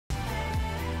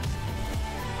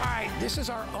This is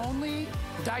our only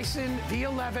Dyson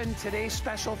V11 Today's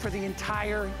Special for the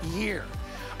entire year.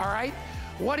 All right?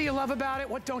 What do you love about it?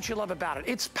 What don't you love about it?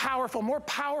 It's powerful, more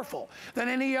powerful than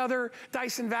any other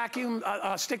Dyson vacuum,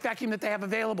 stick vacuum that they have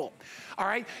available. All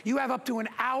right? You have up to an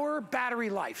hour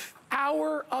battery life.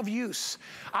 Hour of use.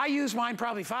 I use mine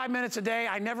probably 5 minutes a day.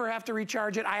 I never have to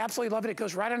recharge it. I absolutely love it. It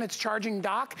goes right on its charging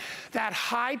dock. That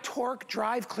high torque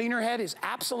drive cleaner head is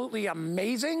absolutely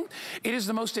amazing. It is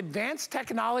the most advanced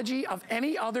technology of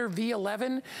any other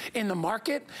V11 in the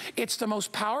market. It's the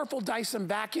most powerful Dyson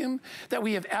vacuum that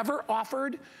we have ever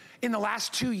offered in the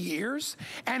last 2 years.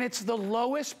 And it's the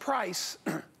lowest price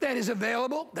that is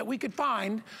available that we could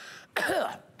find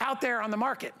out there on the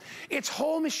market. It's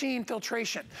whole machine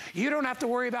filtration. You don't have to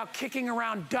worry about kicking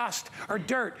around dust or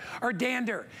dirt or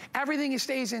dander. Everything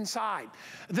stays inside.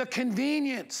 The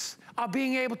convenience of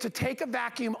being able to take a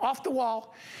vacuum off the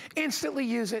wall, instantly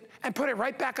use it, and put it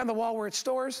right back on the wall where it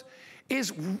stores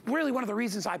is really one of the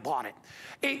reasons I bought it.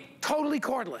 Totally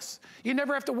cordless. You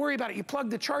never have to worry about it. You plug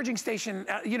the charging station,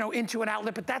 into an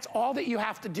outlet, but that's all that you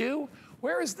have to do.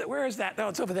 Where is that? Oh,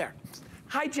 it's over there.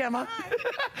 Hi, Gemma. Hi.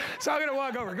 So I'm gonna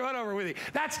walk over, go on over with you.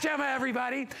 That's Gemma,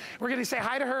 everybody. We're gonna say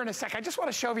hi to her in a sec. I just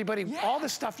wanna show everybody all the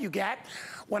stuff you get.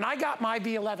 When I got my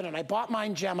V11 and I bought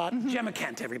mine, Gemma, Gemma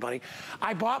Kent, everybody.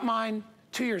 I bought mine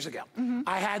 2 years ago.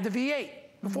 I had the V8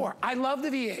 before. I love the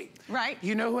V8. Right.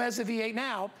 You know who has the V8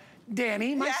 now?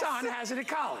 Danny, my son, has it at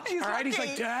college. All right, he's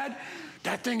like, Dad,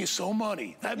 that thing is so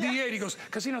money. That V8, he goes,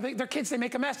 because they're kids, they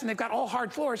make a mess and they've got all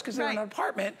hard floors because they're in an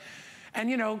apartment. And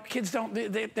kids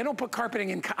they don't put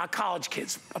carpeting in college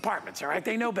kids' apartments, all right?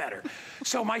 They know better.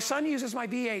 So my son uses my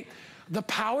V8. The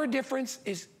power difference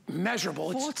is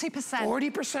measurable. 40%. It's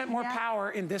 40% more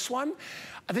power in this one.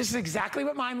 This is exactly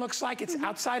what mine looks like. It's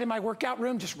outside in my workout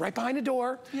room, just right behind the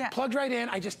door, plugged right in.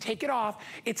 I just take it off.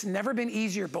 It's never been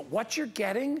easier, but what you're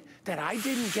getting that I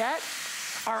didn't get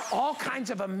are all kinds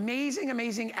of amazing,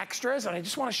 amazing extras, and I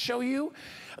just want to show you.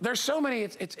 There's so many,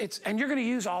 and you're gonna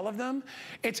use all of them.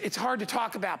 It's hard to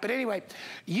talk about, but anyway,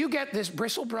 you get this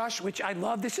bristle brush, which I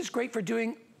love. This is great for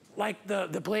doing like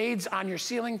the blades on your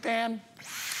ceiling fan,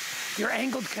 your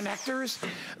angled connectors.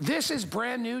 This is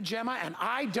brand new, Gemma, and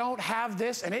I don't have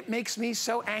this, and it makes me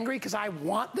so angry because I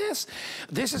want this.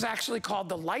 This is actually called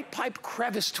the Light Pipe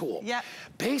Crevice tool. Yep.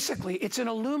 Basically, it's an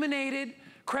illuminated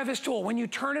crevice tool. When you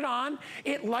turn it on,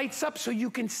 it lights up so you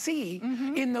can see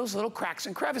in those little cracks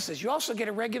and crevices. You also get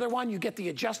a regular one. You get the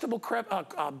adjustable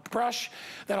brush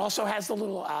that also has the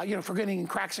little, for getting in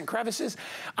cracks and crevices.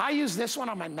 I use this one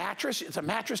on my mattress. It's a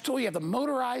mattress tool. You have the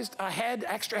motorized head,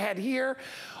 extra head here.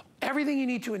 Everything you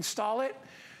need to install it.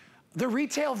 The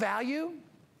retail value,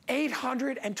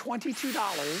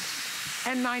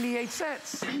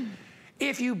 $822.98.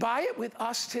 If you buy it with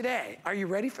us today, are you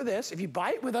ready for this? If you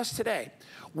buy it with us today,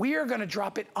 we are gonna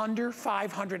drop it under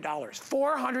 $500,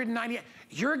 $498.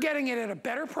 You're getting it at a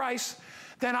better price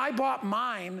than I bought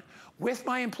mine with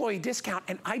my employee discount,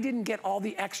 and I didn't get all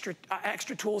the extra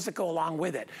tools that go along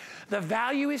with it. The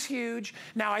value is huge.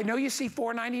 Now, I know you see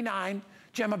 $499.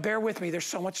 Gemma, bear with me, there's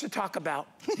so much to talk about.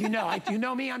 You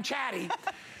know me, I'm chatty.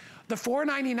 The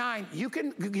 $499, you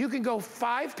can go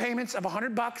 5 payments of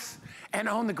 $100 and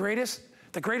own the greatest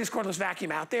cordless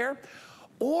vacuum out there.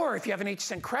 Or if you have an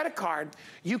HSN credit card,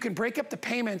 you can break up the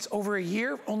payments over a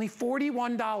year, only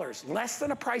 $41, less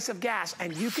than a price of gas,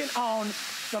 and you can own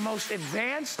the most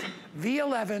advanced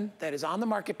V11 that is on the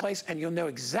marketplace, and you'll know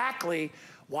exactly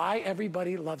why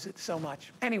everybody loves it so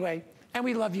much. Anyway, and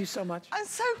we love you so much. I'm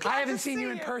so glad I haven't seen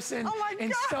you in person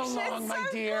in so long, my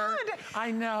dear. Good.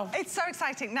 I know. It's so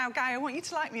exciting. Now, Guy, I want you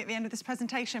to like me at the end of this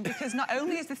presentation because not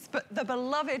only is this the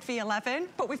beloved V11,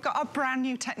 but we've got a brand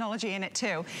new technology in it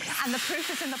too. And the proof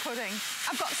is in the pudding.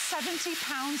 I've got 70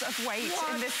 pounds of weight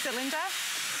in this cylinder.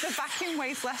 The vacuum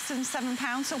weighs less than 7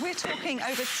 pounds, so we're talking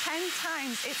over 10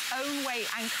 times its own weight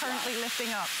and currently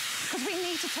lifting up. Because we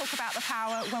need to talk about the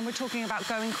power when we're talking about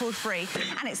going cord-free.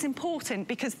 And it's important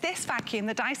because this vacuum,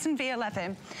 the Dyson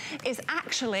V11, is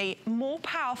actually more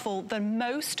powerful than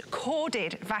most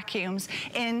corded vacuums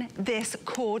in this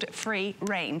cord-free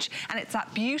range. And it's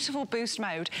that beautiful boost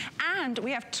mode. And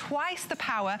we have twice the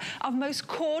power of most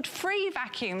cord-free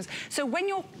vacuums. So when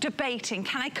you're debating,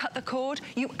 can I cut the cord?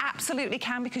 You absolutely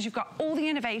can, because you've got all the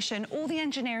innovation, all the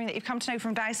engineering that you've come to know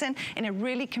from Dyson in a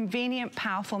really convenient,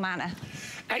 powerful manner.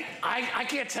 I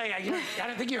can't tell you, I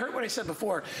don't think you heard what I said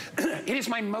before. It is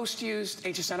my most used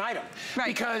HSN item. Right.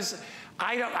 Because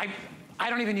I I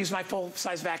don't even use my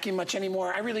full-size vacuum much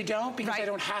anymore. I really don't, because I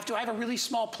don't have to. I have a really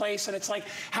small place, and it's like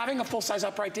having a full-size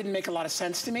upright didn't make a lot of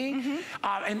sense to me.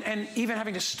 And even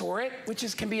having to store it, which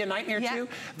can be a nightmare too.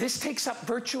 This takes up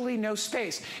virtually no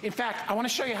space. In fact, I want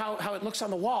to show you how it looks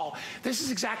on the wall. This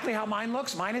is exactly how mine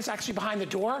looks. Mine is actually behind the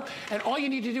door, and all you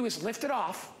need to do is lift it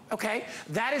off. Okay,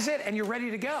 that is it, and you're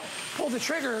ready to go. Pull the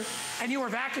trigger, and you are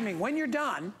vacuuming. When you're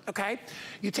done, okay,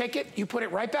 you take it, you put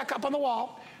it right back up on the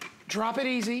wall, drop it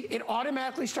easy, it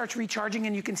automatically starts recharging,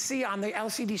 and you can see on the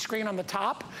LCD screen on the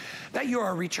top that you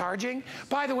are recharging.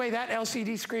 By the way, that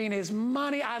LCD screen is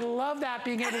money. I love that,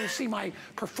 being able to see my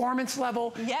performance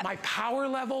level, my power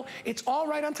level. It's all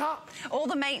right on top. All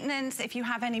the maintenance, if you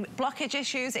have any blockage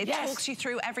issues, it talks you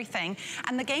through everything.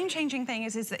 And the game-changing thing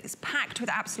is that it's packed with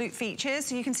absolute features.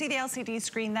 So you can see the LCD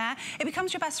screen there. It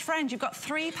becomes your best friend. You've got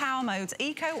 3 power modes,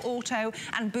 Eco, Auto,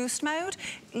 and Boost mode.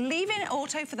 Leaving it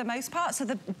Auto for the most part, so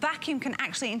the vacuum can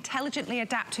actually intelligently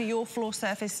adapt to your floor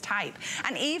surface type.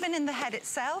 And even in the head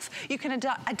itself, you can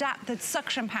adapt the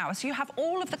suction power. So you have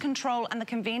all of the control and the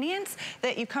convenience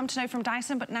that you come to know from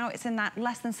Dyson, but now it's in that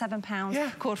less than £7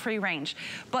 cord-free range.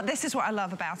 But this is what I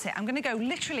love about it. I'm gonna go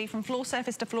literally from floor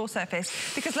surface to floor surface,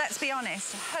 because let's be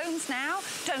honest, homes now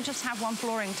don't just have one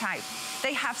flooring type.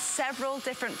 They have several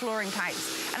different flooring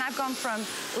types. And I've gone from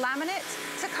laminate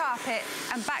to carpet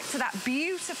and back to that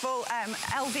beautiful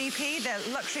LVP, the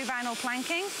luxury vinyl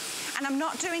planking. And I'm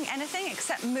not doing anything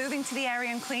except moving to the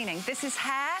area and cleaning. This is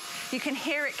hair. You can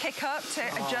hear it kick up to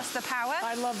adjust the power.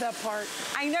 I love that part.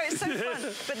 I know, it's so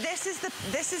fun. But this is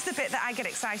the bit that I get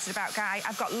excited about, Guy.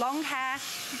 I've got long hair.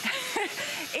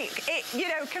 it you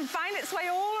know, can find its way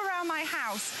all around my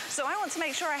house. So I want to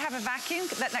make sure I have a vacuum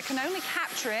that can only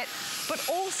capture it, but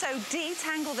also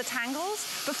detangle the tangles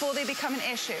before they become an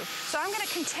issue. So I'm going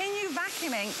to continue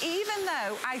vacuuming, even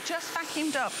though I just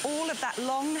vacuumed up all of that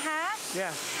long hair.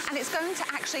 And it's going to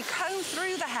actually comb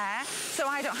through the hair, so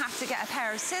I don't have to get a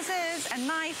pair of scissors, a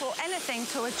knife, or anything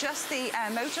to adjust the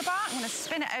motor bar. I'm going to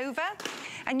spin it over,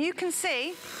 and you can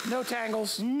see... No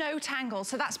tangles. No tangles.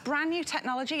 So that's brand new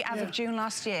technology as of June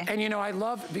last year. And you know, I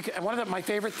love, because one of my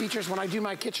favorite features when I do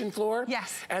my kitchen floor,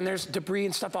 and there's debris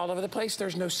and stuff all over the place,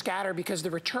 there's no scatter, because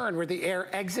the return where the air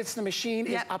exits the machine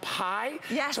is up high,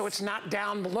 so it's not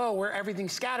down below where everything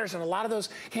scatters. And a lot of those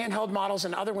handheld models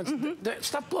and other ones, the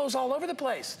stuff blows all over the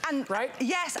place, right?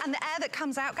 Yes, and the air that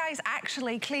comes out, guys, is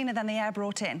actually cleaner than the air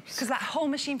brought in, because that whole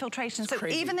machine filtration. So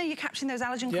even though you're capturing those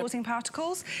allergen-causing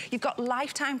particles, you've got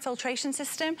lifetime filtration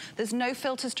system. There's no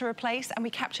filters to replace, and we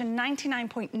capture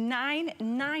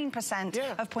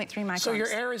 99.99% of 0.3 microns. So your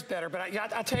air is better, but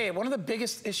I'll tell you, one of the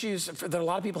biggest issues that a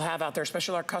lot of people have out there,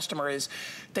 especially our customer, is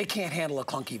they can't handle a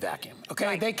clunky vacuum,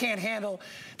 okay? They can't handle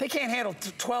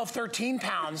 12, 13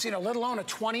 pounds, you know, let alone a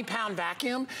 20-pound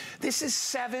vacuum. This is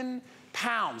 7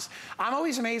 pounds. I'm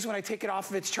always amazed when I take it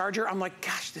off of its charger. I'm like,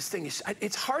 gosh, this thing is,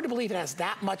 it's hard to believe it has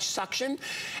that much suction.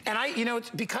 And you know, it's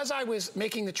because I was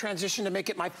making the transition to make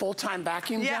it my full-time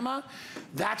vacuum, Gemma,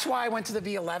 that's why I went to the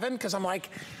V11, because I'm like,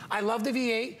 I love the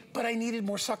V8, but I needed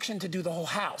more suction to do the whole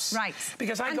house.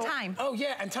 Because I go, time. Oh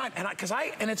yeah, and time.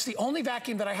 And it's the only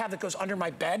vacuum that I have that goes under my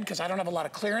bed, because I don't have a lot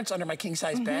of clearance under my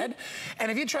king-size bed. And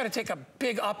if you try to take a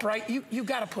big upright, you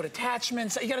got to put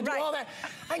attachments, you got to do all that.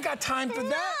 I ain't got time for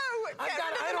that. I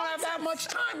don't have that much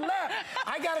time left.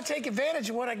 I got to take advantage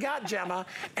of what I got, Gemma.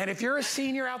 And if you're a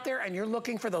senior out there and you're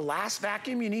looking for the last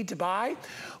vacuum you need to buy,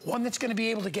 one that's going to be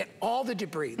able to get all the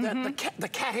debris, the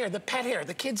cat hair, the pet hair,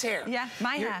 the kid's hair.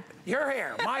 My hair. Your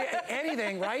hair,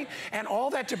 anything, right? And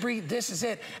all that debris, this is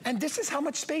it. And this is how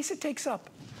much space it takes up.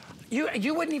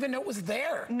 You wouldn't even know it was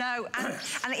there. No,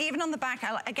 and even on the back,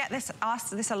 I get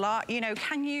asked this a lot, you know,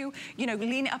 can you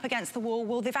lean it up against the wall?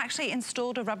 Well, they've actually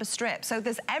installed a rubber strip. So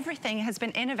everything has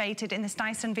been innovated in this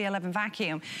Dyson V11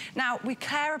 vacuum. Now, we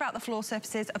care about the floor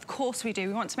surfaces. Of course we do.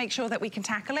 We want to make sure that we can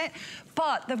tackle it.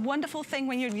 But the wonderful thing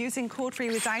when you're using cord-free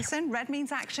with Dyson, red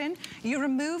means action, you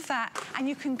remove that and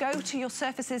you can go to your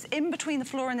surfaces in between the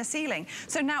floor and the ceiling.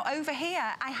 So now over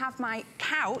here, I have my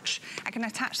couch. I can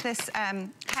attach this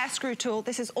Hairscrew tool.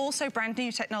 This is also brand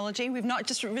new technology. We've not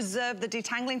just reserved the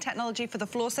detangling technology for the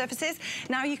floor surfaces.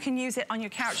 Now you can use it on your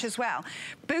couch as well.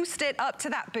 Boost it up to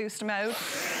that boost mode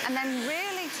and then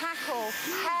really tackle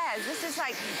hairs. This is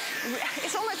like,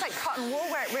 it's almost like cotton wool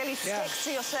where it really sticks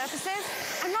to your surfaces.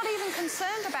 I'm not even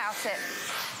concerned about it.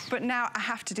 But now I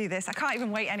have to do this. I can't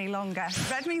even wait any longer.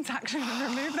 Red means action and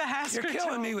remove the Hairscrew. You're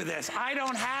killing me with this. I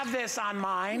don't have this on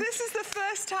mine. This is the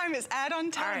first time it's aired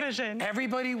on television. Right.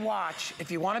 Everybody watch. If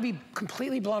you want to be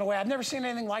completely blown away, I've never seen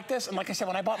anything like this. And like I said,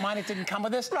 when I bought mine, it didn't come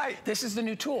with this. This is the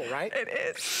new tool, right? It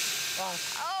is. Wow.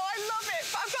 Oh, I love it.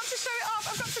 But I've got to show it off.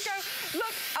 I've got to go.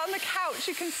 Look. on the couch,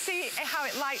 you can see how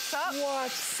it lights up.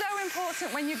 What? So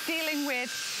important when you're dealing with,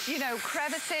 you know,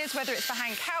 crevices, whether it's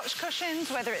behind couch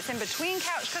cushions, whether it's in between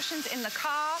couch cushions, in the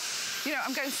car. You know,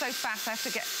 I'm going so fast,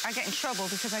 I get in trouble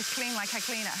because I clean like I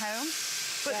clean at home.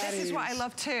 But this is what I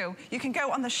love too. You can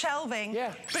go on the shelving,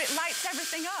 but it lights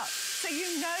everything up. So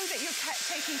you know that you're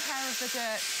taking care of the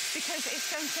dirt because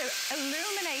it's going to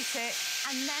illuminate it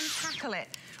and then tackle it.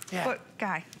 Yeah. But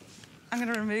Guy, I'm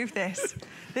going to remove this.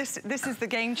 This is the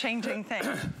game-changing thing.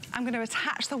 I'm going to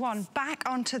attach the one back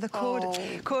onto the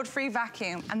cord-free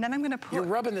vacuum, and then I'm going to put... You're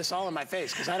rubbing this all in my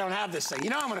face because I don't have this thing. You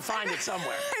know I'm going to find it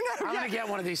somewhere. I know, I'm going to get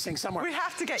one of these things somewhere. We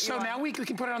have to get you one. So now we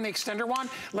can put it on the extender one.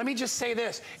 Let me just say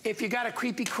this. If you got a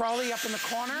creepy crawly up in the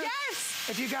corner,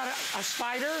 if you got a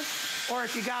spider, or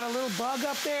if you got a little bug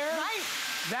up there,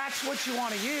 that's what you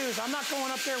want to use. I'm not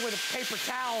going up there with a paper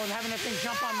towel and having that thing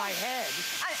jump on my head.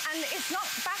 And it's not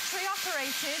battery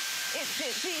operated. It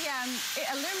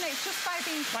illuminates just by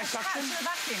being attached to the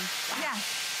vacuum. Wow. Yeah.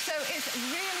 So it's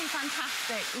really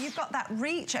fantastic. You've got that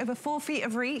reach, over 4 feet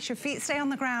of reach. Your feet stay on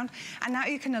the ground, and now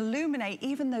you can illuminate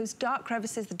even those dark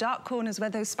crevices, the dark corners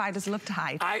where those spiders love to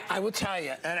hide. I will tell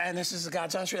you, and this is the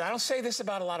God's honest truth, I don't say this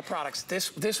about a lot of products.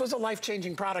 This was a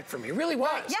life-changing product for me. It really was.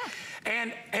 Right,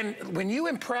 yeah. And when you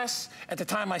impress, at the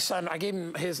time my son, I gave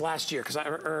him his last year, because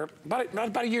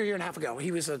about a year and a half ago,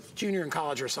 he was a junior in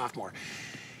college or a sophomore.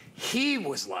 He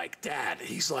was like, Dad,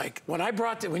 he's like,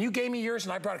 when you gave me yours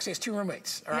and I brought it, because he has 2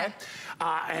 roommates, all right?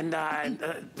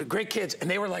 The great kids, and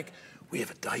they were like, we have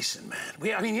a Dyson,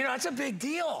 man. I mean, you know, that's a big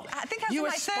deal. I think I was in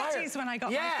my 30s when I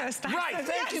got my first Dyson. Right,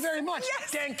 thank you very much.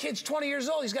 Yes. Dan kid's 20 years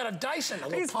old, he's got a Dyson, a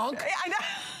little punk. I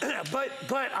know.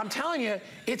 But I'm telling you,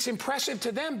 it's impressive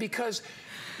to them because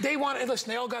they want, listen,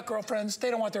 they all got girlfriends. They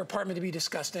don't want their apartment to be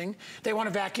disgusting. They want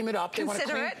to vacuum it up. They want to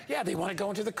clean it. Yeah, they want to go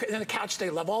into the couch.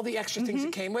 They love all the extra things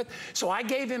it came with. So I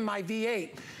gave him my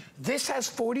V8. This has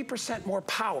 40% more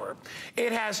power.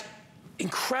 It has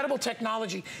incredible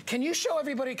technology. Can you show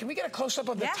everybody, can we get a close-up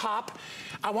of the top?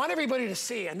 I want everybody to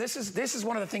see, and this is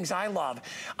one of the things I love.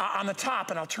 On the top,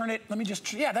 and I'll turn it, let me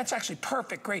just, yeah, that's actually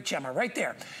perfect. Great, Gemma, right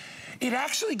there. It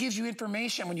actually gives you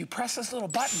information when you press this little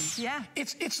button. Yeah.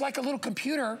 It's like a little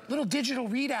computer, little digital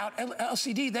readout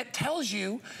LCD that tells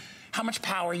you how much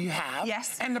power you have.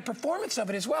 Yes. And the performance of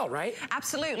it as well, right?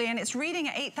 Absolutely, and it's reading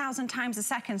at 8,000 times a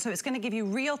second, so it's going to give you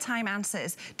real-time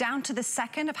answers down to the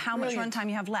second of how much runtime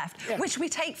you have left, which we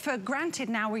take for granted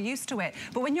now, we're used to it.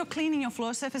 But when you're cleaning your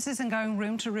floor surfaces and going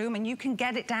room to room and you can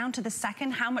get it down to the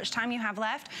second how much time you have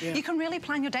left, you can really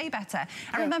plan your day better.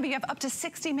 And remember, you have up to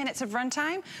 60 minutes of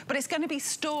runtime, but it's going to be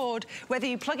stored, whether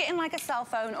you plug it in like a cell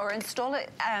phone or install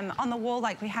it on the wall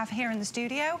like we have here in the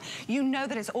studio, you know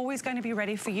that it's always going to be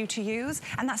ready for you to use,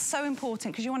 and that's so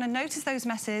important because you want to notice those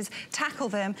messes, tackle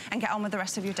them, and get on with the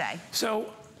rest of your day.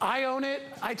 So I own it.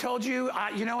 I told you,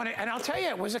 you know, and I'll tell you,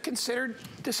 it was a considered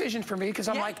decision for me because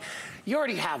I'm like, you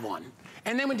already have one.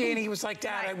 And then when Danny was like,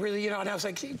 Dad, I really, you know, and I was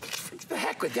like, the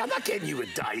heck with you, I'm not getting you a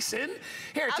Dyson.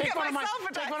 Here, take one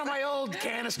of my old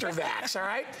canister vacs, all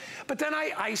right? But then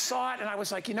I saw it and I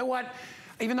was like, you know what?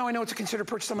 Even though I know it's a considered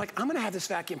purchase, I'm like, I'm gonna have this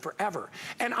vacuum forever.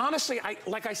 And honestly,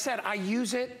 like I said, I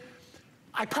use it.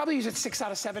 I probably use it 6 out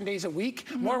of 7 days a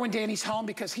week, more when Danny's home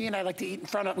because he and I like to eat in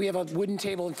front of, we have a wooden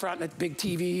table in front and a big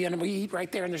TV and we eat right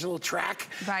there and there's a little track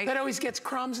that always gets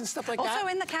crumbs and stuff like that. Also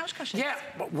in the couch cushions. Yeah,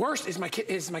 but worst is my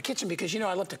kitchen because you know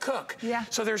I love to cook. Yeah.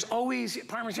 So there's always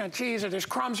Parmesan cheese or there's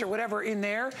crumbs or whatever in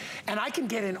there and I can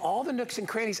get in all the nooks and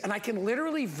crannies and I can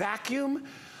literally vacuum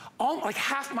like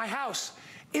half my house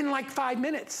in like 5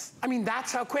 minutes. I mean,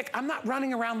 that's how quick. I'm not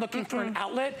running around looking for an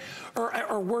outlet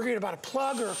or worried about a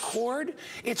plug or a cord.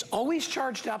 It's always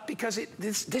charged up because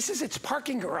this is its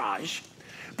parking garage,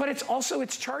 but it's also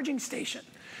its charging station.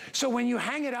 So when you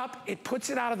hang it up, it puts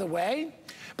it out of the way,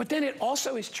 but then it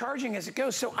also is charging as it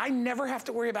goes. So I never have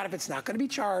to worry about if it's not gonna be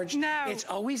charged. No. It's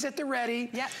always at the ready.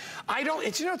 Yep. You know,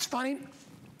 it's funny,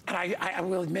 and I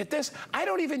will admit this, I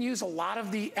don't even use a lot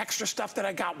of the extra stuff that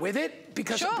I got with it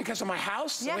because of my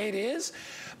house, the way it is.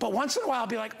 But once in a while, I'll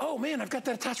be like, oh man, I've got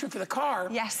that attachment for the car.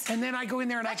 Yes. And then I go in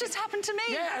there and that just happened to me.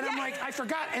 Yeah, and I'm like, I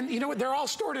forgot. And you know what, they're all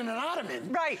stored in an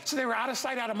ottoman. Right. So they were out of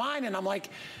sight, out of mind. And I'm like,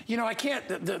 you know, I can't,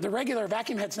 the regular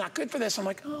vacuum head's not good for this. I'm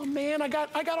like, oh man, I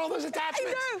got all those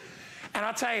attachments. I know. And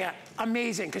I'll tell you,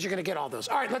 amazing, because you're gonna get all those.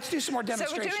 All right, let's do some more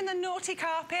demonstration. So we're doing the naughty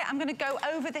carpet. I'm gonna go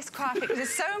over this carpet because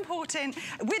it's so important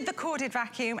with the corded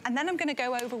vacuum, and then I'm gonna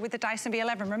go over with the Dyson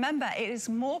V11. Remember, it is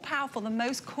more powerful than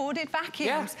most corded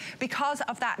vacuums because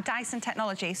of that Dyson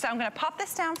technology. So I'm gonna pop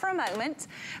this down for a moment.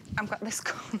 I've got this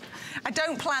cord. I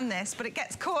don't plan this, but it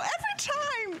gets caught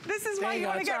every time. This is why you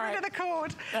wanna get rid of the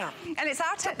cord. Yeah. And it's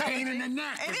our technology. Pain in the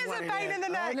neck. It is a pain in the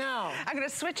neck. I know. I'm gonna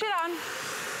switch it on.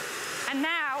 And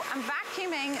now I'm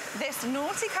vacuuming this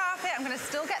naughty carpet. I'm gonna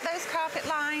still get those carpet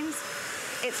lines.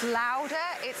 It's louder,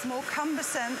 it's more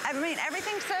cumbersome. I mean,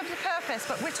 everything serves a purpose,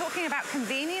 but we're talking about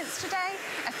convenience today,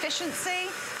 efficiency,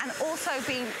 and also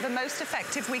being the most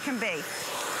effective we can be.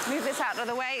 Move this out of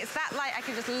the way. It's that light, I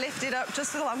can just lift it up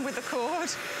just along with the cord.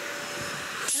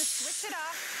 I'm gonna switch it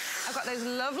off. I've got those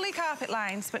lovely carpet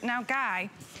lines, but now, Guy,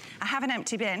 I have an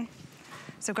empty bin,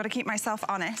 so I've got to keep myself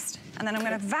honest. And then I'm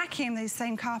gonna vacuum this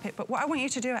same carpet, but what I want you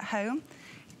to do at home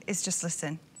is just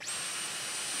listen.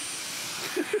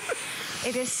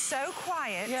 It is so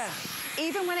quiet. Yeah.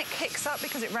 Even when it kicks up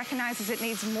because it recognizes it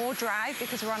needs more drive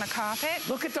because we're on a carpet.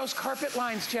 Look at those carpet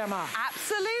lines, Gemma.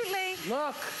 Absolutely.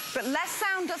 Look. But less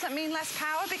sound doesn't mean less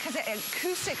power because it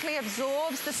acoustically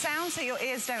absorbs the sound so your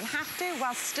ears don't have to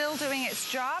while still doing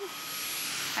its job.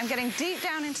 I'm getting deep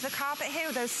down into the carpet here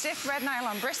with those stiff red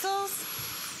nylon bristles.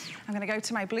 I'm gonna go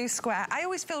to my blue square. I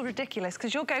always feel ridiculous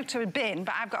because you'll go to a bin,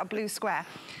 but I've got a blue square.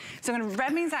 So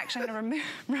red means action. I'm gonna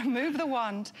remove the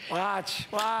wand. Watch,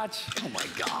 watch. Oh my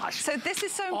gosh. So this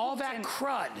is so important. All that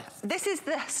crud. This is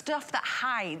the stuff that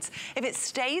hides. If it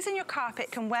stays in your carpet,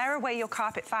 it can wear away your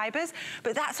carpet fibers,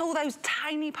 but that's all those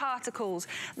tiny particles.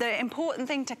 The important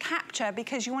thing to capture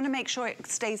because you wanna make sure it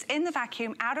stays in the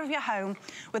vacuum, out of your home,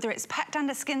 whether it's pet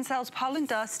dander, skin cells, pollen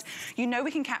dust, you know we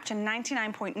can capture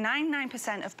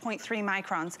 99.99% of 0.3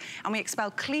 microns, and we expel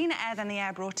cleaner air than the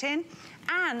air brought in,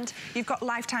 and you've got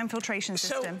lifetime filtration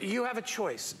system. So you have a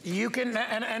choice. You can,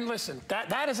 and listen,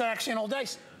 that is actually an old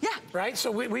Dyson. Yeah. Right?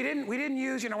 So we didn't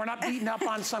use, you know, we're not beating up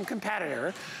on some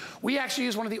competitor. We actually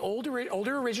used one of the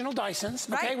older original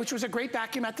Dysons, okay, which was a great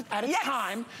vacuum at its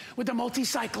time with the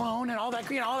multi-cyclone and all that,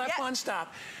 you know, all that fun stuff.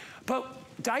 But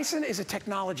Dyson is a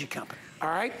technology company, all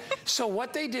right? So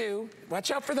what they do,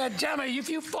 watch out for that, Gemma, if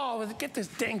you fall, get this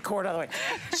dang cord out of the way.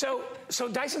 So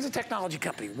Dyson's a technology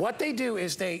company. What they do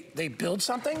is they build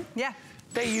something,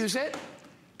 they use it,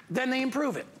 then they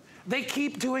improve it. They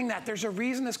keep doing that. There's a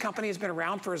reason this company has been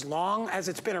around for as long as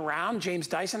it's been around, James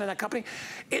Dyson and that company.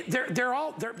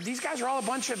 These guys are all a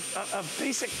bunch of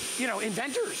basic, you know,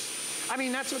 inventors. I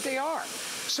mean, that's what they are.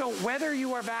 So whether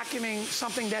you are vacuuming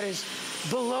something that is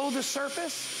below the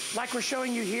surface, like we're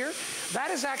showing you here,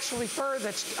 that is actually fur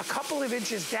that's a couple of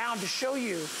inches down to show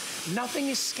you nothing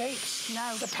escapes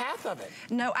the path of it.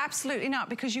 No, absolutely not,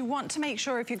 because you want to make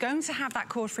sure if you're going to have that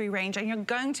cord-free range and you're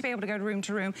going to be able to go room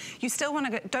to room, you still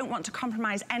don't want to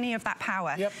compromise any of that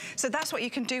power. Yep. So that's what you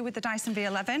can do with the Dyson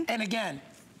V11. And again,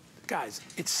 guys,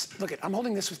 look, I'm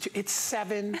holding this with it's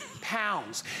 7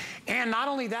 pounds. And not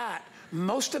only that,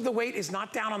 most of the weight is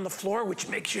not down on the floor, which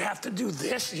makes you have to do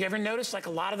this. You ever notice, like a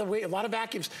lot of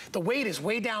vacuums, the weight is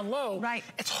way down low. Right.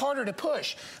 It's harder to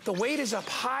push. The weight is up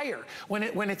higher.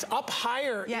 When it's up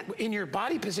higher in your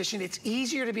body position, it's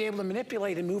easier to be able to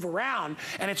manipulate and move around,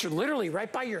 and it's literally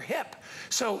right by your hip.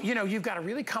 So, you know, you've got a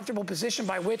really comfortable position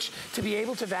by which to be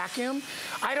able to vacuum.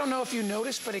 I don't know if you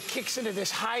noticed, but it kicks into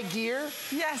this high gear.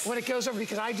 Yes. When it goes over,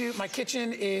 because my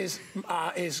kitchen is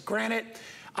granite.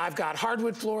 I've got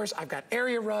hardwood floors, I've got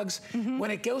area rugs.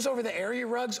 When it goes over the area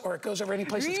rugs or it goes over any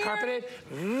place that's carpeted,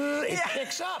 it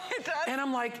picks up. It does. And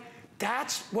I'm like,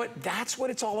 that's what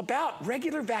it's all about.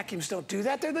 Regular vacuums don't do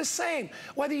that. They're the same.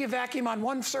 Whether you vacuum on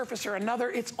one surface or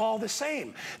another, it's all the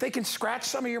same. They can scratch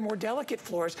some of your more delicate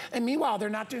floors, and meanwhile, they're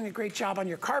not doing a great job on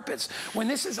your carpets. When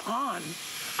this is on,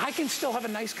 I can still have a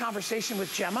nice conversation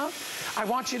with Gemma. I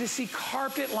want you to see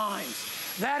carpet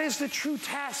lines. That is the true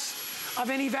test of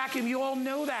any vacuum. You all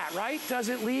know that, right? Does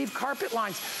it leave carpet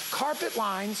lines? Carpet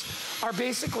lines are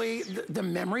basically the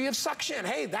memory of suction.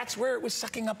 Hey, that's where it was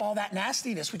sucking up all that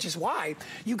nastiness, which is why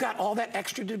you got all that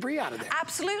extra debris out of there.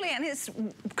 Absolutely, and it's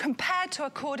compared to a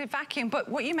corded vacuum, but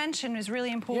what you mentioned is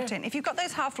really important. If you've got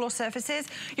those hard floor surfaces,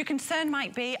 your concern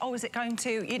might be, oh, is it going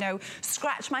to, you know,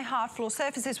 scratch my hard floor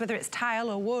surfaces, whether it's tile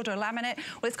or wood or laminate?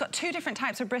 Well, it's got two different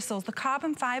types of bristles. The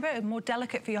carbon fiber are more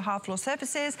delicate for your hard floor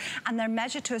surfaces, and they're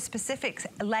measured to a specific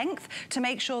length to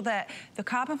make sure that the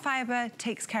carbon fiber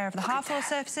takes care of the hard floor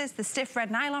surfaces. The stiff red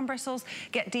nylon bristles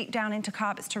get deep down into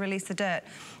carpets to release the dirt.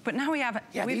 But now we have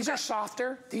these are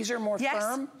softer, these are more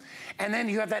firm, and then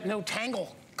you have that no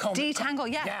tangle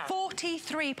detangle, yeah.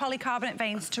 43 polycarbonate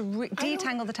veins to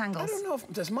detangle the tangles. I don't know if,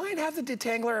 does mine have the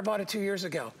detangler? I bought it 2 years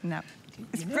ago. No.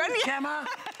 It's brilliant. Gemma,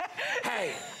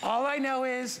 hey, all I know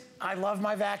is I love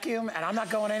my vacuum and I'm not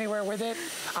going anywhere with it.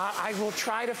 I will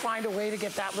try to find a way to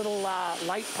get that little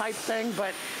light pipe thing,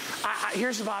 but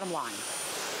here's the bottom line.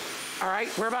 All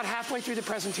right, we're about halfway through the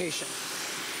presentation.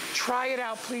 Try it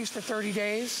out, please, for 30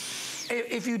 days.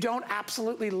 If you don't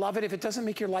absolutely love it, if it doesn't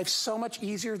make your life so much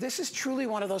easier, this is truly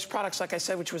one of those products, like I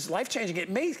said, which was life-changing.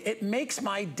 It makes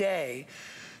my day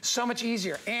so much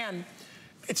easier. And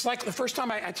it's like the first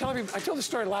time I tell the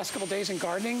story the last couple days in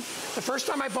gardening. The first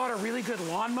time I bought a really good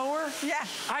lawnmower,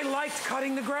 I liked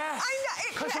cutting the grass. I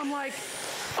know. Because I'm like,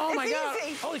 oh my God,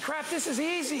 holy crap, this is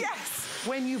easy. Yes.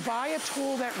 When you buy a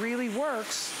tool that really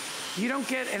works, you don't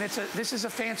get, and this is a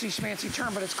fancy schmancy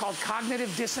term, but it's called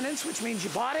cognitive dissonance, which means you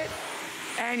bought it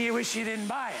and you wish you didn't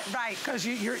buy it. Right. Because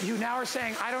you now are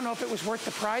saying, I don't know if it was worth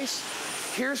the price.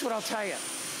 Here's what I'll tell you.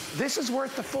 This is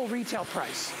worth the full retail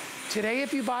price. Today,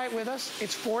 if you buy it with us,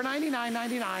 it's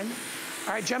 $499.99.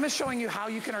 All right, Gemma's showing you how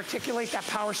you can articulate that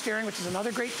power steering, which is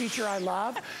another great feature I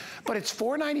love, but it's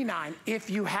 $499. If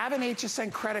you have an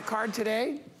HSN credit card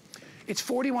today, it's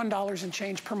 $41 and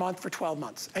change per month for 12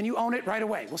 months, and you own it right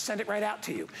away. We'll send it right out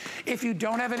to you. If you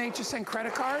don't have an HSN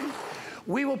credit card,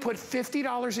 we will put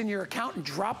 $50 in your account and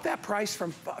drop that price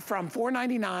from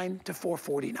 $499 to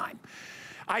 $449.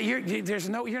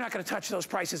 You're not going to touch those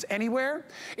prices anywhere.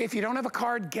 If you don't have a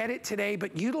card, get it today,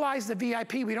 but utilize the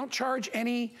VIP. We don't charge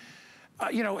any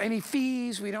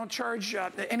fees. We don't charge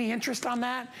any interest on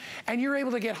that, and you're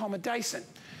able to get home a Dyson.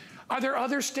 Are there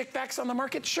other stick vacs on the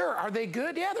market? Sure. Are they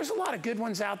good? Yeah, there's a lot of good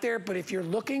ones out there, but if you're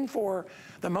looking for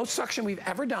the most suction we've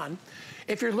ever done,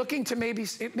 if you're looking to maybe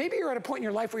you're at a point in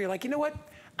your life where you're like, you know what?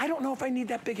 I don't know if I need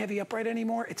that big heavy upright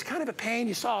anymore. It's kind of a pain.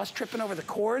 You saw us tripping over the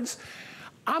cords.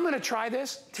 I'm gonna try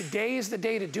this. Today is the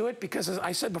day to do it because, as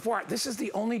I said before, this is the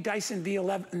only Dyson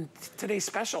V11 today's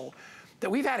special that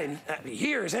we've had in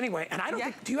years anyway. And I don't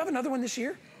think, do you have another one this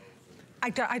year? I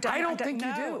don't think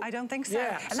you do. I don't think so.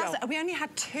 Yeah, and we only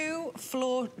had 2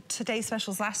 floor Today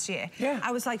specials last year. Yeah.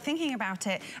 I was like thinking about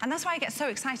it, and that's why I get so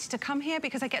excited to come here,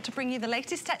 because I get to bring you the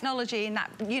latest technology and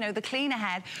that, the cleaner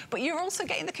head, but you're also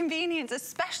getting the convenience,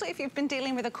 especially if you've been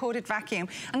dealing with a corded vacuum.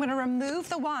 I'm going to remove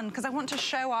the one because I want to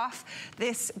show off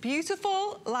this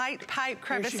beautiful light pipe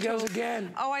crevice tool. Here she goes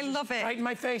again. Oh, I love it. Right in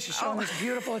my face. She's showing this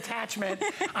beautiful attachment.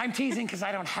 I'm teasing because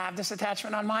I don't have this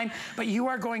attachment on mine, but you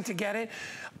are going to get it.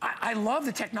 I love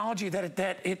the technology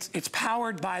that it's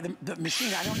powered by the machine.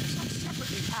 It's not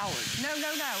separately powered. No.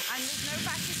 And there's no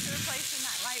batteries to replace in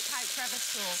that light pipe crevice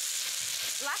tool.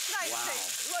 Last night,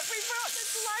 look, we brought this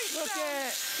light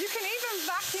down. You can even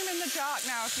vacuum in the dark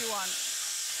now if you want.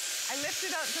 I lift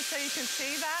it up just so you can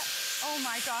see that. Oh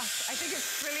my gosh, I think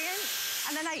it's brilliant.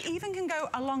 And then I even can go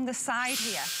along the side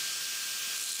here.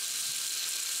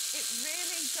 It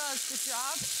really does the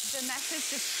job. The meshes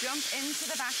just jump into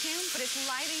the vacuum, but it's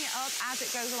lighting it up as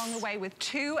it goes along the way with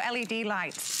 2 LED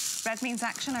lights. Red means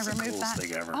action. I removed that.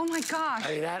 Thing ever. Oh my gosh.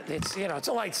 I mean, it's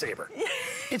a lightsaber.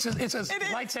 It's a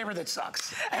lightsaber that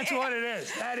sucks. That's what it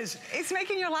is. It's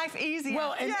making your life easier.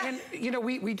 Well, and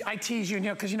I tease you,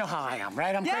 because you know how I am,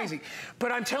 right? I'm crazy.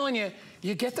 But I'm telling you,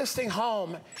 you get this thing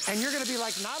home, and you're going to be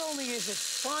like, not only is it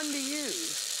fun to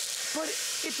use, but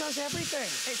it does everything.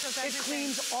 It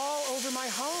cleans all over my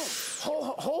home.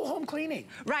 Whole home cleaning.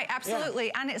 Right, absolutely.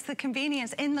 Yeah. And it's the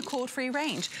convenience in the cord-free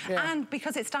range. Yeah. And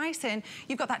because it's Dyson,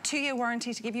 you've got that 2-year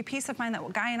warranty to give you peace of mind that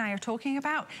what Guy and I are talking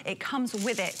about. It comes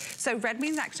with it. So red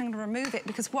means actually I'm going to remove it,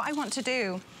 because what I want to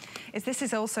do is, this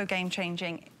is also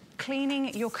game-changing.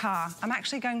 Cleaning your car. I'm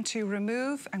actually going to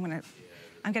remove,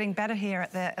 I'm getting better here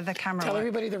at the camera. Tell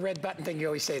everybody the red button thing you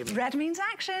always say to me. Red means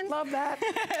action. Love that.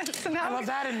 I love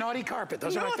that, and naughty carpet.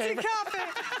 Those are my favorite. Naughty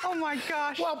carpet. Oh my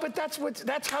gosh. Well, but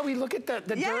that's how we look at the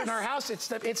dirt in our house. It's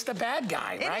the bad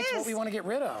guy, right? It's what we want to get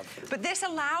rid of. But this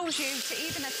allows you to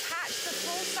even attach the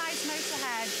full-size motor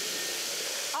head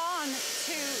on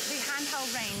to the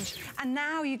handheld range, and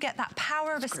now you get that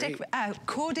power of a stick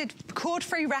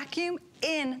cord-free vacuum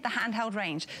in the handheld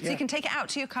range. So you can take it out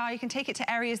to your car, you can take it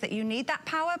to areas that you need that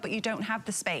power, but you don't have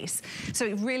the space. So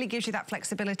it really gives you that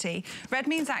flexibility. Red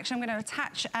means action. I'm going to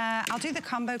attach, I'll do the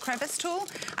combo crevice tool.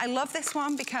 I love this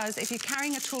one because if you're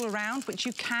carrying a tool around, which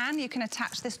you can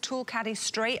attach this tool caddy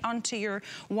straight onto your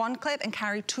one clip and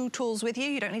carry 2 tools with you.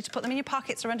 You don't need to put them in your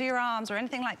pockets or under your arms or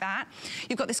anything like that.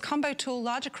 You've got this combo tool,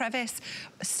 larger crevice,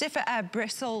 stiffer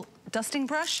bristle dusting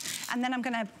brush, and then I'm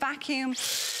going to vacuum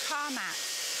car mat.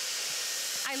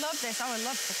 I love this. Oh, I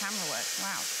love the camera work.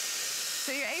 Wow.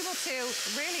 So you're able to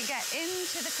really get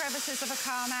into the crevices of a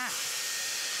car mat,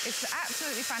 It's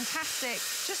absolutely fantastic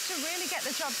just to really get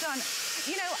the job done.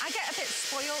 You know, I get a bit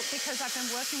spoiled because I've been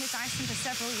working with Dyson for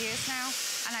several years now,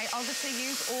 and I obviously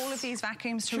use all of these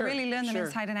vacuums to really learn them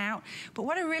inside and out. But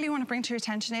what I really want to bring to your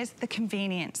attention is the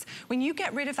convenience. When you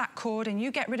get rid of that cord and you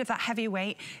get rid of that heavy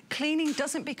weight, cleaning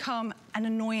doesn't become an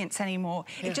annoyance anymore.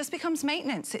 It just becomes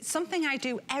maintenance. It's something I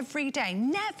do every day.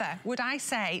 Never would I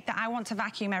say that I want to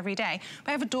vacuum every day.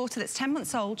 I have a daughter that's 10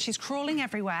 months old. She's crawling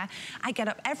everywhere. I get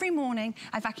up every morning.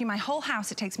 I vacuum my whole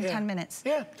house. It takes me 10 minutes.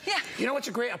 You know what's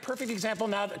a perfect example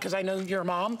now, because I know you're a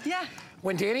mom?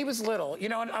 When Danny was little, you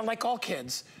know, and like all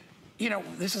kids, you know,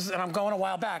 and I'm going a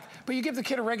while back, but you give the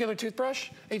kid a regular toothbrush,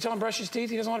 and you tell him to brush his teeth,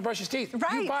 he doesn't want to brush his teeth.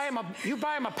 You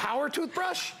buy him a power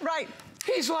toothbrush.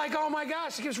 He's like, oh my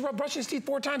gosh, he keeps brushing his teeth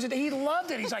 4 times a day. He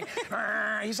loved it. He's like,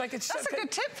 it's That's a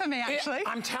good tip for me, actually.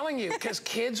 I'm telling you, because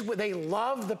kids, they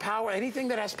love the power, anything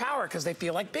that has power, because they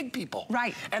feel like big people.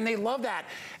 And they love that.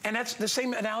 And that's the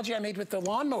same analogy I made with the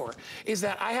lawnmower, is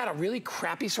that I had a really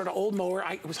crappy sort of old mower.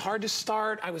 It was hard to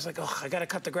start. I was like, oh, I got to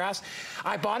cut the grass.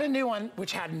 I bought a new one,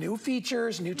 which had new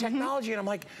features, new technology, and I'm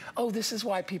like, oh, this is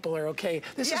why people are okay.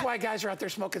 This is why guys are out there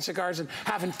smoking cigars and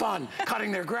having fun,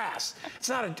 cutting their grass. It's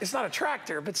not a tractor,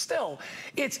 but still,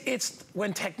 it's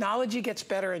when technology gets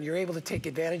better and you're able to take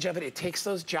advantage of it, it takes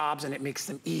those jobs and it makes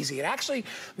them easy. It actually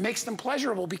makes them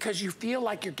pleasurable because you feel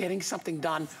like you're getting something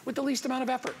done with the least amount of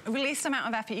effort. Least amount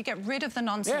of effort. You get rid of the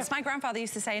nonsense. My grandfather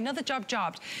used to say, another job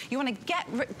jobbed. You want to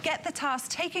get the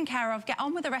task taken care of, get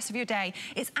on with the rest of your day.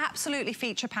 It's absolutely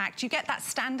feature-packed. You get that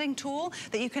standing tool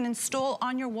that you can install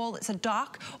on your wall. It's a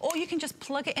dock, or you can just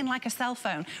plug it in like a cell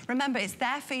phone. Remember, it's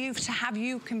there for you to have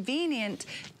you convenient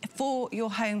for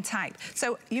your home type.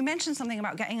 So you mentioned something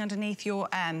about getting underneath your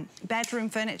bedroom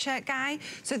furniture, Guy.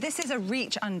 So this is a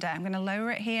reach under. I'm going to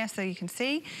lower it here so you can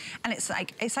see. And it's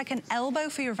like an elbow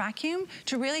for your vacuum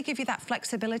to really give you that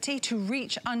flexibility to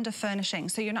reach under furnishing.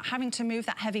 So you're not having to move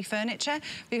that heavy furniture,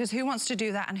 because who wants to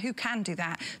do that and who can do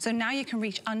that? So now you can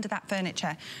reach under that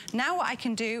furniture. Now what I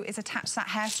can do is attach that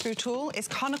hair screw tool. It's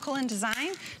conical in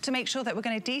design to make sure that we're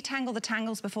going to detangle the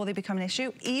tangles before they become an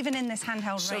issue, even in this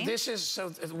handheld range. So this is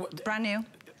brand new.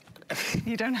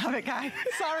 You don't have it, Guy.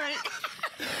 Sorry.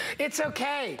 It's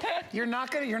okay. You're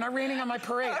not raining on my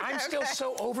parade. I'm still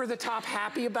so over the top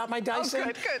happy about my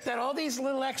Dyson that all these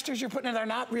little extras you're putting in are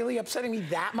not really upsetting me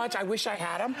that much. I wish I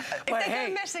had them. But hey,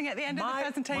 go missing at the end of the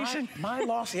presentation. My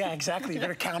loss, yeah, exactly. You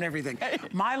better count everything.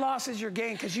 My loss is your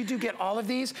gain, because you do get all of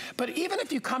these. But even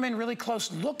if you come in really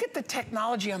close, look at the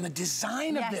technology on the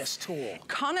design of this tool.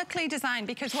 Conically designed,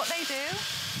 because what they do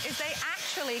is they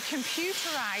actually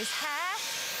computerize hair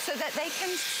so that they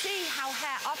can see how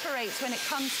hair operates when it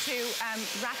comes to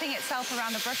wrapping itself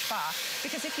around the brush bar.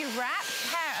 Because if you wrap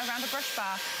hair around the brush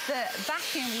bar, the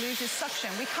vacuum loses suction.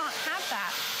 We can't have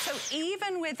that. So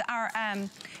even with our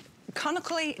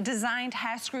conically designed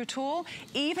hair screw tool,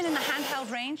 even in the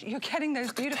handheld range, you're getting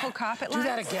those beautiful carpet lines. Do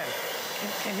that again.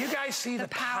 Can you guys see the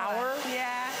power?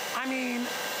 Yeah. I mean,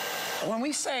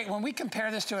 when we compare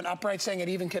this to an upright, saying it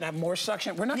even could have more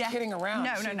suction, we're not kidding around.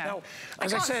 No. I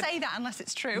can't say that unless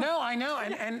it's true. No, I know.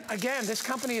 And again, this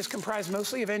company is comprised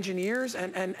mostly of engineers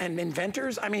and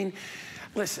inventors. I mean,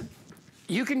 listen,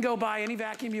 you can go buy any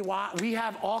vacuum you want. We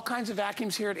have all kinds of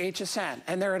vacuums here at HSN,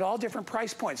 and they're at all different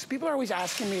price points. People are always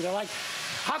asking me, they're like,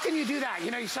 how can you do that?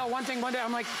 You know, you sell one thing one day.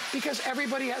 I'm like, because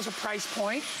everybody has a price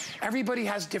point. Everybody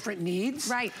has different needs.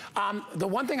 The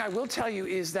one thing I will tell you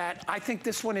is that I think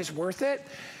this one is worth it,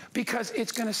 because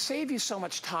it's going to save you so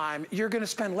much time. You're going to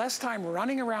spend less time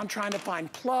running around trying to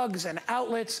find plugs and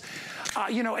outlets.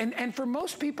 You know, and for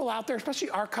most people out there, especially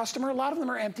our customer, a lot of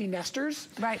them are empty nesters.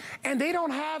 And they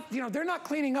don't have, you know, they're not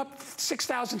cleaning up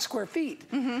 6,000 square feet.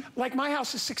 Like my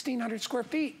house is 1,600 square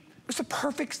feet. It's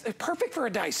perfect for a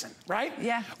Dyson, right?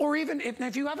 Or even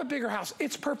if you have a bigger house,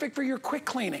 it's perfect for your quick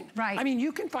cleaning. I mean,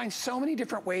 you can find so many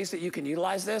different ways that you can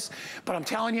utilize this, but I'm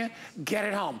telling you, get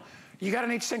it home. You got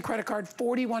an HSN credit card,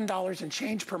 $41 and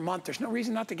change per month. There's no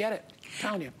reason not to get it. I'm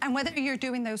telling you. And whether you're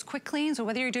doing those quick cleans or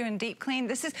whether you're doing deep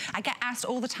clean, I get asked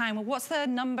all the time, well, what's the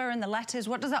number and the letters?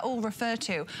 What does that all refer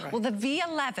to? Well, the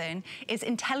V11 is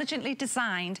intelligently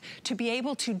designed to be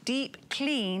able to deep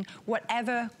clean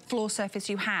whatever floor surface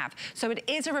you have. So it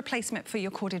is a replacement for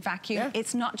your corded vacuum.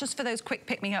 It's not just for those quick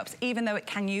pick-me-ups, even though it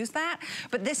can use that.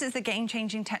 But this is the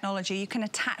game-changing technology. You can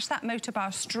attach that motor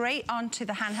bar straight onto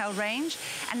the handheld range,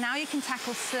 and now you can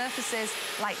tackle surfaces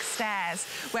like stairs,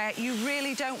 where you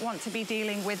really don't want to be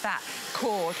dealing with that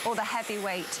cord or the heavy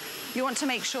weight. You want to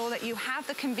make sure that you have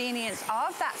the convenience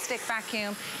of that stick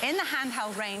vacuum in the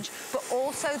handheld range, but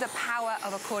also the power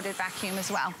of a corded vacuum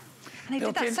as well. And they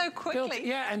did that so quickly.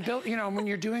 You know, when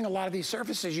you're doing a lot of these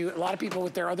surfaces, a lot of people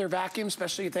with their other vacuums,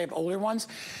 especially if they have older ones,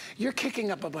 you're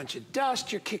kicking up a bunch of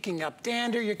dust, you're kicking up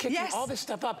dander, you're kicking all this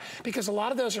stuff up because a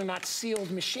lot of those are not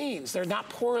sealed machines. They're not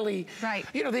poorly,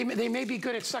 you know, they may be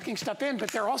good at sucking stuff in, but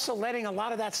they're also letting a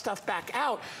lot of that stuff back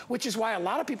out, which is why a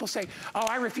lot of people say, oh,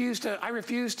 I refuse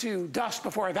to dust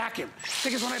before I vacuum.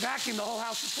 Because when I vacuum, the whole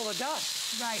house is full of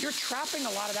dust. Right. You're trapping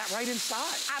a lot of that right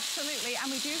inside. Absolutely,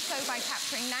 and we do so by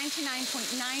capturing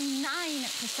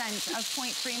 99.99% of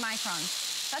 0.3 microns.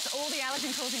 That's all the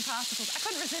allergen-causing particles. I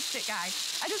couldn't resist it,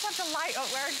 guys. I just have to light up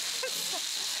where it's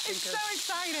so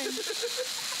exciting.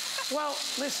 Well,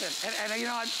 listen, and you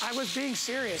know, I was being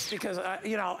serious because,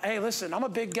 you know, hey, listen, I'm a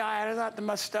big guy. There's not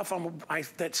much stuff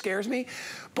that scares me,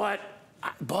 but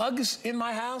bugs in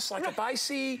my house, like if I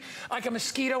see like a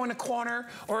mosquito in a corner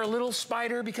or a little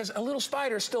spider, because a little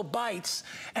spider still bites,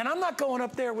 and I'm not going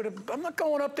up there with a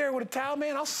towel,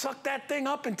 man. I'll suck that thing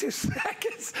up in 2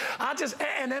 seconds.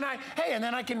 And then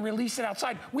I can release it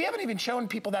outside. We haven't even shown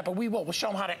people that, but we will. We'll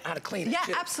show them how to clean it. Yeah,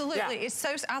 too. absolutely. Yeah. It's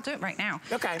so. I'll do it right now.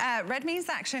 Okay. Red means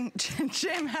action.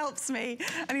 Jim helps me,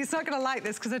 and he's not going to like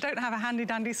this because I don't have a handy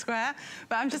dandy square.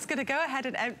 But I'm just going to go ahead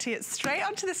and empty it straight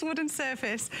onto this wooden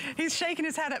surface. He's shaking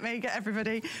his head at me, get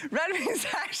everybody. Red means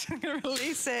action, I'm gonna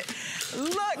release it.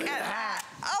 Look at that.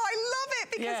 Oh, I love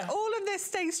it because all of this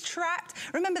stays trapped.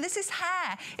 Remember, this is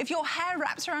hair. If your hair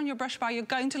wraps around your brush bar, you're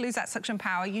going to lose that suction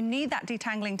power. You need that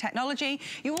detangling technology.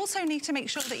 You also need to make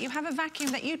sure that you have a vacuum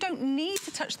that you don't need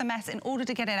to touch the mess in order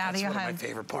to get it out of your home. That's one of my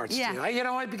favorite parts too. You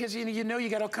know what, because you know you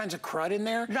got all kinds of crud in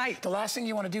there. Right. The last thing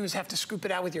you want to do is have to scoop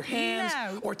it out with your hands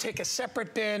or take a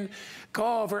separate bin,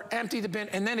 go over, empty the bin,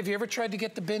 and then have you ever tried to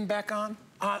get the bin back on?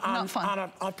 Not fun. On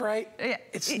an upright? Yeah.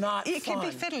 It's not fun. It can be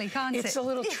fiddly, can't it? It's a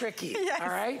little tricky, all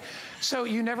right? So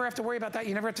you never have to worry about that.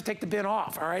 You never have to take the bin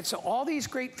off, all right? So all these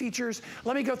great features,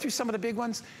 let me go through some of the big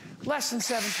ones. Less than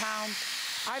 7 pounds.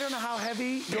 I don't know how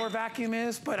heavy your vacuum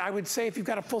is, but I would say if you've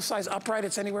got a full-size upright,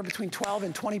 it's anywhere between 12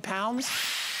 and 20 pounds.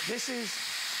 This is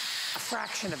a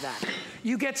fraction of that.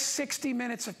 You get 60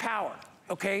 minutes of power,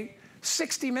 okay?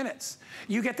 60 minutes.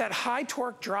 You get that high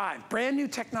torque drive, brand new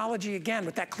technology again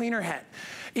with that cleaner head.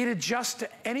 It adjusts to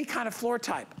any kind of floor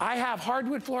type. I have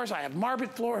hardwood floors, I have marble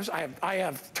floors, I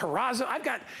have terrazzo, I've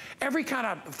got every kind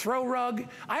of throw rug.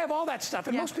 I have all that stuff,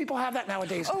 and most people have that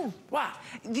nowadays. Oh, wow.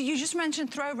 You just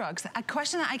mentioned throw rugs. A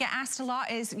question that I get asked a lot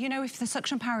is, you know, if the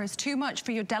suction power is too much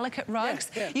for your delicate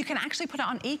rugs, you can actually put it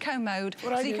on eco mode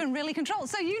so you can really control.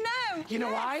 So you know. You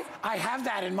know why? I have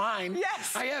that in mine.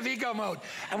 Yes. I have eco mode.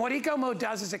 And what eco mode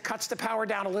does is it cuts the power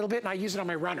down a little bit, and I use it on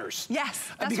my runners. Yes,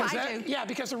 that's what I do. Yeah,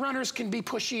 because the runners can be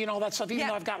pushy and all that stuff, even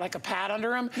though I've got like a pad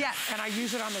under them. Yeah. And I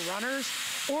use it on the runners.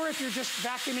 Or if you're just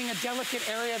vacuuming a delicate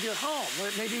area of your home,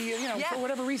 where maybe, you know, for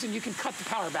whatever reason, you can cut the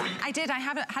power back. I did. I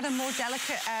had a more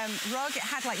delicate rug. It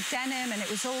had like denim, and it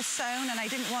was all sewn, and I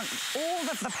didn't want all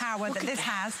of the power that this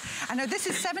has. I know this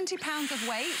is 70 pounds of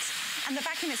weight, and the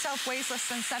vacuum itself weighs less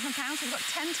than 7 pounds. We've got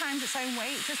 10 times its own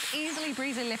weight, just easily,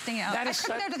 breezily lifting it up. I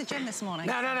couldn't go to the gym this morning.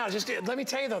 No. Just let me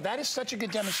tell you, though, that is such a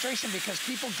good demonstration because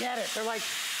people get it. They're like,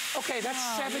 okay, that's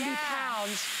 70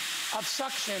 pounds of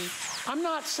suction. I'm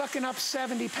not sucking up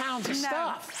 70 pounds of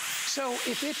stuff. So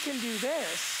if it can do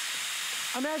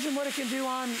this, imagine what it can do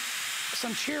on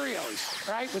some Cheerios,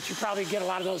 right? Which you probably get a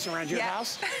lot of those around your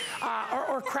house.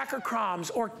 Or cracker crumbs,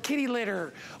 or kitty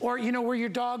litter, or, you know, where your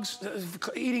dog's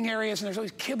eating areas and there's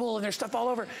always kibble and there's stuff all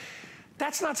over.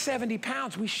 That's not 70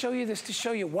 pounds. We show you this to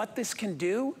show you what this can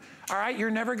do. All right,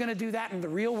 you're never gonna do that in the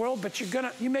real world, but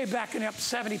you may back up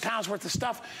 70 pounds worth of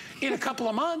stuff in a couple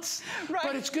of months,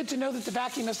 but it's good to know that the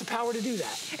vacuum has the power to do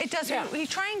that. It does. We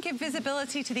try and give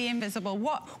visibility to the invisible.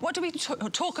 What do we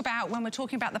talk about when we're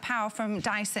talking about the power from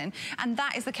Dyson? And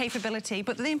that is the capability.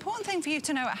 But the important thing for you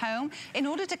to know at home, in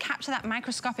order to capture that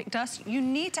microscopic dust, you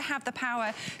need to have the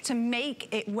power to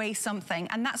make it weigh something.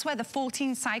 And that's where the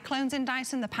 14 cyclones in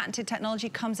Dyson, the patented technology,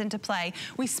 comes into play.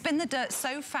 We spin the dirt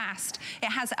so fast, it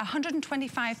has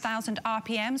 125,000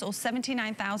 RPMs or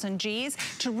 79,000 Gs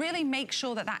to really make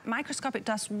sure that that microscopic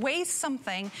dust weighs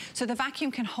something so the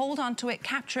vacuum can hold onto it,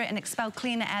 capture it, and expel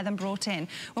cleaner air than brought in.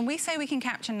 When we say we can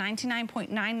capture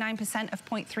 99.99% of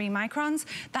 0.3 microns,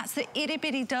 that's the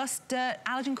itty-bitty dust, dirt,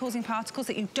 allergen-causing particles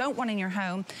that you don't want in your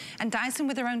home. And Dyson,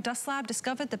 with their own dust lab,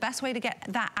 discovered the best way to get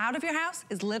that out of your house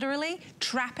is literally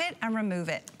trap it and remove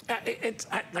it.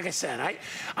 Like I said,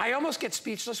 I almost get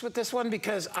speechless with this one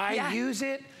because I use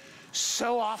it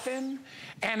so often,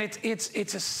 and it's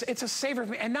a saver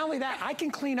for me. And not only that, I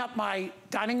can clean up my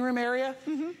dining room area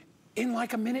in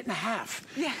like a minute and a half.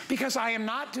 Because I am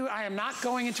not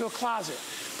going into a closet,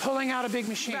 pulling out a big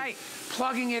machine,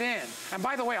 plugging it in. And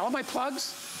by the way, all my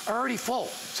plugs, are already full.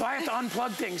 So I have to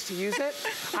unplug things to use it.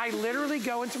 I literally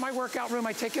go into my workout room,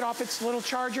 I take it off its little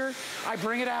charger, I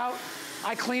bring it out,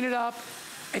 I clean it up.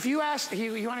 If you ask,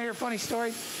 you want to hear a funny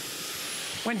story?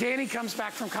 When Danny comes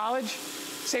back from college,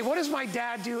 say, what does my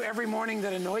dad do every morning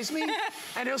that annoys me?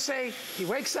 And he'll say, he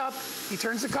wakes up, he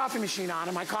turns the coffee machine on,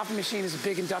 and my coffee machine is a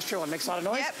big industrial and makes a lot of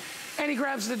noise. Yep. And he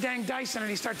grabs the dang Dyson and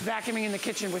he starts vacuuming in the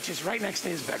kitchen, which is right next to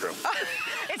his bedroom.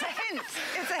 It's a hint.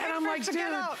 It's a hint. And I'm like, dude.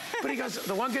 But he goes,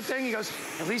 the one good thing, he goes,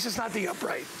 at least it's not the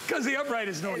upright, because the upright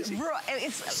is noisy.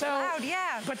 It's loud,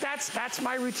 yeah. But that's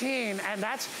my routine, and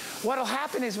that's what'll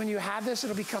happen is when you have this,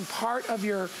 it'll become part of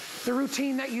the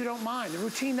routine that you don't mind, the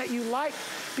routine that you like,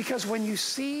 because when you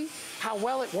see how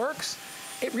well it works,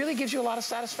 it really gives you a lot of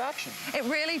satisfaction. It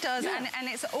really does, yeah. and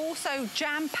it's also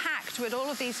jam-packed with all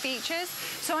of these features.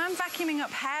 So I'm vacuuming up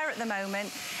hair at the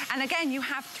moment, and again, you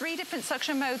have 3 different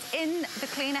suction modes in the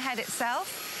cleaner head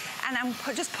itself. And I'm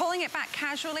just pulling it back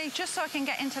casually just so I can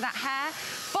get into that hair.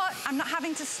 But I'm not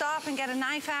having to stop and get a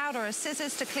knife out or a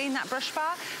scissors to clean that brush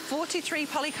bar. 43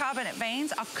 polycarbonate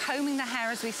veins are combing the hair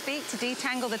as we speak to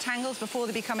detangle the tangles before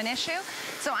they become an issue.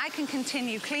 So I can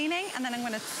continue cleaning, and then I'm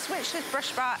going to switch this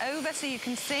brush bar over so you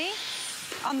can see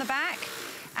on the back,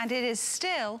 and it is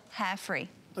still hair-free.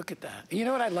 Look at that. You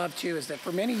know what I love too is that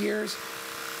for many years,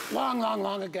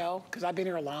 long ago, because I've been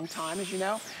here a long time, as you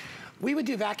know, we would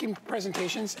do vacuum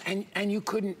presentations, and you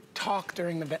couldn't talk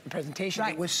during the presentation.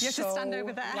 Right. It was you have so to stand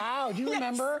over there. loud. You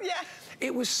remember? Yeah.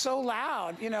 It was so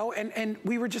loud, you know, and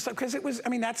we were just like, because it was, I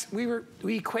mean,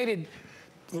 we equated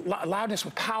loudness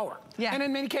with power. Yeah. And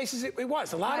in many cases, it was.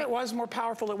 The louder it was, the more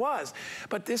powerful it was.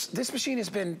 But this machine has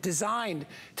been designed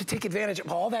to take advantage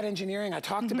of all that engineering I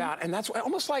talked about, and that's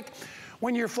almost like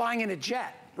when you're flying in a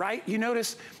jet, right? You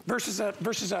notice versus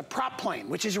a prop plane,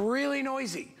 which is really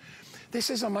noisy. This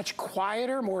is a much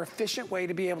quieter, more efficient way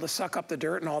to be able to suck up the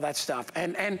dirt and all that stuff.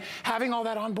 And having all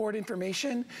that onboard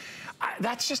information,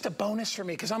 that's just a bonus for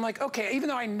me, because I'm like, okay, even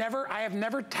though I have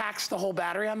never taxed the whole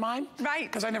battery on mine, right?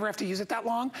 Because I never have to use it that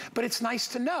long, but it's nice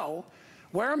to know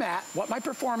where I'm at, what my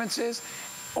performance is,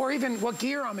 or even what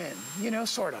gear I'm in, you know,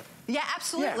 sort of. Yeah,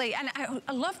 absolutely. Yeah. And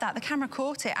I love that. The camera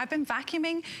caught it. I've been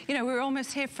vacuuming. You know, we were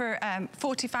almost here for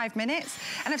 45 minutes,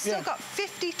 and I've still got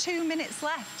 52 minutes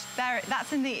left. There,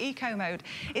 that's in the eco mode.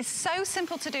 It's so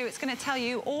simple to do. It's going to tell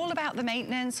you all about the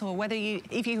maintenance, or whether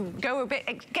if you get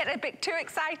a bit too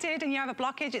excited and you have a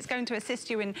blockage, it's going to assist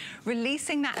you in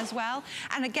releasing that as well.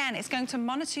 And again, it's going to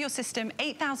monitor your system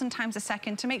 8,000 times a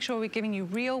second to make sure we're giving you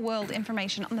real-world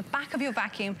information on the back of your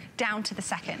vacuum down to the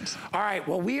second. All right.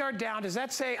 Well, we are down. Does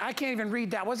that say? I can't even read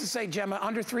that. What does it say, Gemma?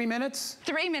 Under 3 minutes?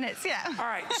 3 minutes, yeah. All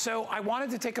right, so I wanted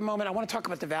to take a moment. I want to talk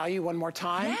about the value one more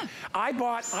time. Yeah. I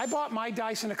bought my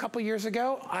Dyson a couple years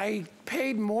ago. I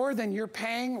paid more than you're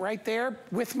paying right there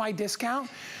with my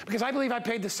discount, because I believe I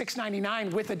paid the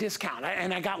 $6.99 with a discount,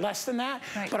 and I got less than that,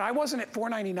 but I wasn't at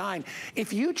 $4.99.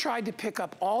 If you tried to pick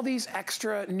up all these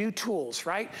extra new tools,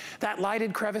 right? That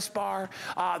lighted crevice bar,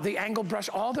 the angled brush,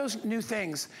 all those new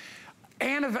things,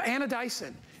 and a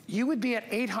Dyson, you would be at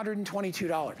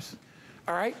 $822,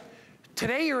 all right?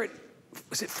 Today you're at,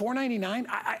 was it $499?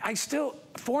 I still,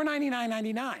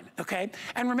 $499.99, okay?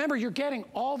 And remember, you're getting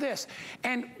all this.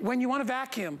 And when you want to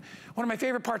vacuum, one of my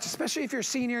favorite parts, especially if you're a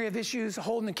senior, you have issues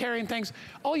holding and carrying things,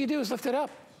 all you do is lift it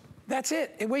up. That's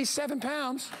it. It weighs 7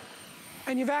 pounds,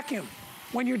 and you vacuum.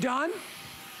 When you're done, you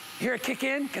hear it kick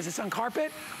in, because it's on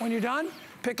carpet. When you're done,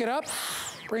 pick it up,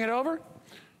 bring it over,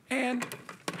 and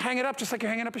hang it up just like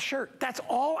you're hanging up a shirt. That's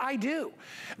all I do.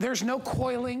 There's no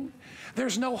coiling,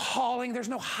 there's no hauling, there's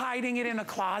no hiding it in a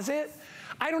closet.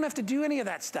 I don't have to do any of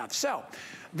that stuff. So,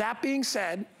 that being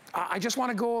said, I just want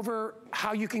to go over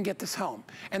how you can get this home,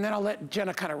 and then I'll let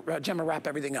Gemma wrap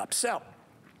everything up. So,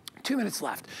 2 minutes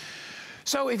left.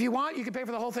 So if you want, you can pay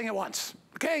for the whole thing at once.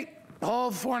 Okay, the whole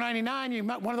 $4.99. You're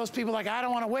one of those people like, I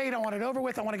don't want to wait, I want it over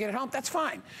with, I want to get it home. That's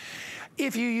fine.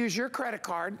 If you use your credit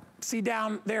card, see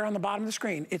down there on the bottom of the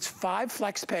screen, it's 5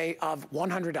 flex pay of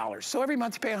 $100. So every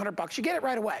month you pay $100, you get it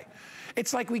right away.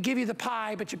 It's like we give you the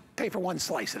pie, but you pay for 1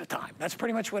 slice at a time. That's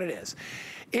pretty much what it is.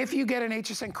 If you get an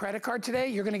HSN credit card today,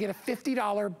 you're gonna get a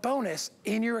 $50 bonus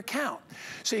in your account.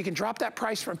 So you can drop that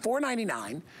price from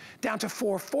 $4.99 down to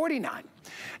 $4.49.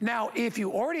 Now, if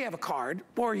you already have a card,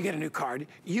 or you get a new card,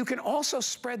 you can also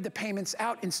spread the payments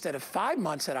out. Instead of 5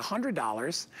 months at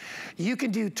 $100, you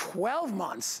can do 12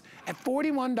 months at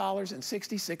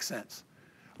 $41.66.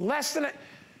 Less than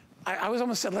I was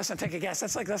almost said less than a tank of gas.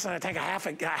 That's like less than a half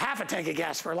a tank of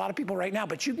gas for a lot of people right now,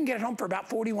 but you can get it home for about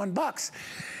 41 bucks.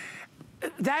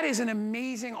 That is an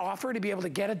amazing offer to be able to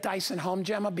get a Dyson home,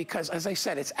 Gemma, because as I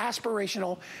said, it's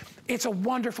aspirational. It's a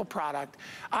wonderful product.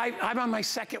 I'm on my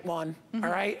second one, all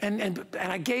right? And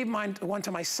I gave one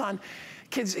to my son.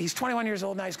 He's 21 years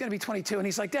old now, he's gonna be 22, and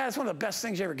he's like, Dad, it's one of the best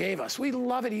things you ever gave us. We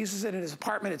love it, he uses it in his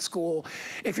apartment at school.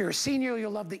 If you're a senior,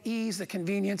 you'll love the ease, the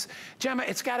convenience. Gemma,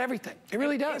 it's got everything, it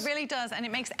really does. It really does, and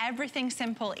it makes everything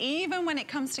simple. Even when it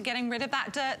comes to getting rid of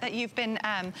that dirt that you've been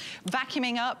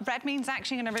vacuuming up, Red Mean's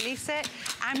actually gonna release it.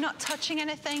 I'm not touching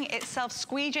anything, it's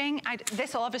self-squeeging.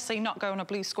 This will obviously not go in a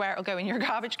blue square, it'll go in your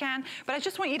garbage can, but I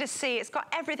just want you to see, it's got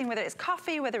everything, whether it's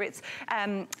coffee, whether it's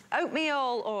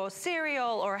oatmeal, or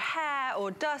cereal, or hair, or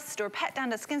dust, or pet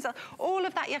dander, skin cells, all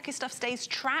of that yucky stuff stays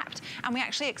trapped, and we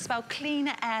actually expel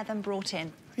cleaner air than brought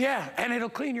in. Yeah, and it'll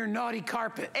clean your naughty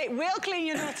carpet. It will clean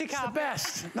your naughty carpet.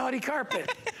 It's the best, naughty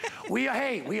carpet.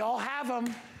 Hey, we all have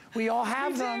them. We all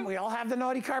have them. We all have the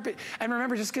naughty carpet. And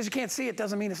remember, just because you can't see it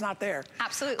doesn't mean it's not there.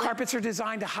 Absolutely. Carpets are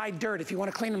designed to hide dirt. If you want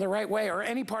to clean them the right way or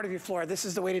any part of your floor, this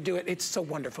is the way to do it. It's so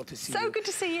wonderful to see you. So good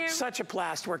to see you. Such a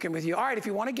blast working with you. All right, if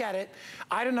you want to get it,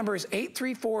 item number is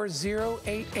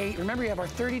 834088. Remember, you have our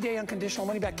 30-day unconditional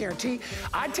money-back guarantee.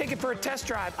 I'd take it for a test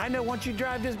drive. I know once you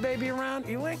drive this baby around,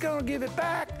 you ain't going to give it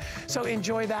back. So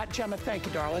enjoy that. Gemma, thank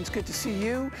you, darling. It's good to see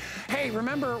you. Hey,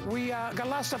 remember, we got a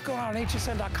lot of stuff going on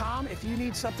hsn.com. If you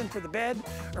need something for the bed,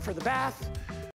 or for the bath,